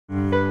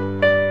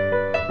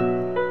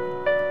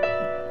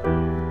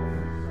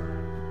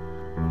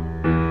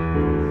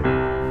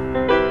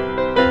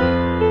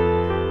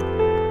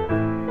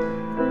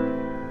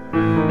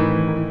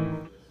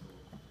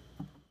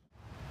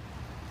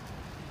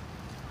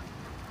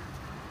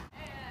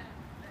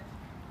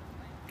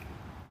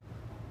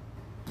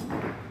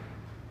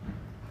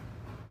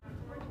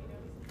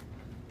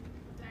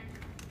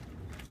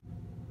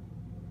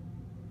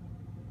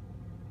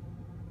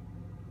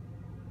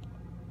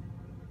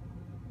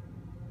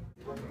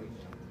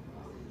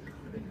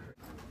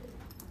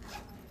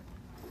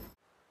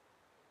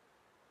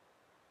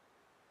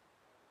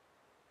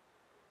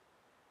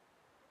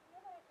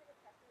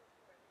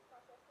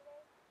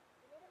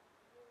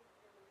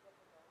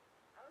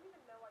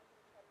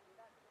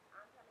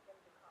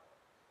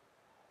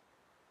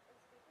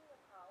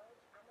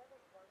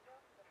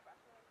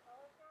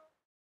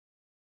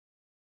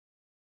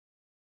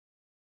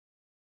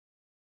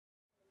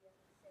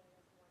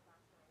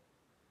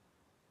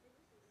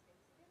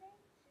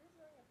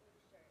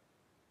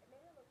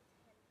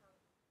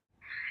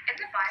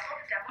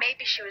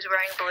Maybe she was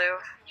wearing blue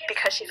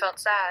because she felt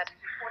sad.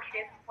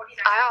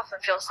 I often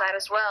feel sad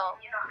as well.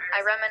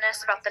 I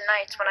reminisce about the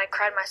nights when I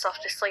cried myself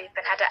to sleep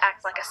and had to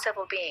act like a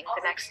civil being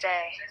the next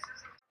day.